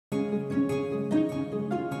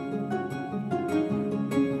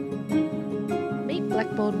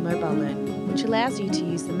Blackboard Mobile Learn, which allows you to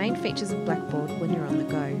use the main features of Blackboard when you're on the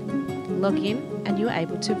go. Log in and you're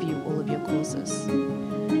able to view all of your courses.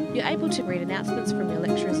 You're able to read announcements from your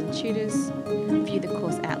lecturers and tutors, view the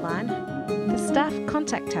course outline. The Staff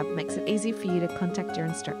Contact tab makes it easy for you to contact your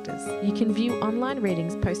instructors. You can view online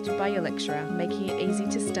readings posted by your lecturer, making it easy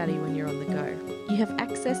to study when you're on the go. You have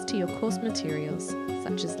access to your course materials,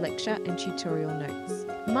 such as lecture and tutorial notes.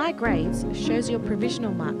 My Grades shows your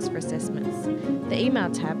provisional marks for assessments. The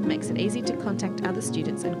Email tab makes it easy to contact other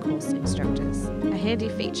students and course instructors. A handy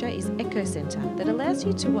feature is Echo Centre that allows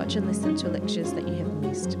you to watch and listen to lectures that you have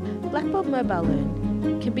missed. Blackboard Mobile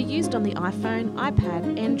Learn can be used on the iPhone,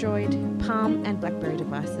 iPad, Android, Palm and BlackBerry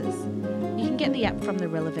devices. You can get the app from the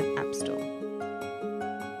relevant app store.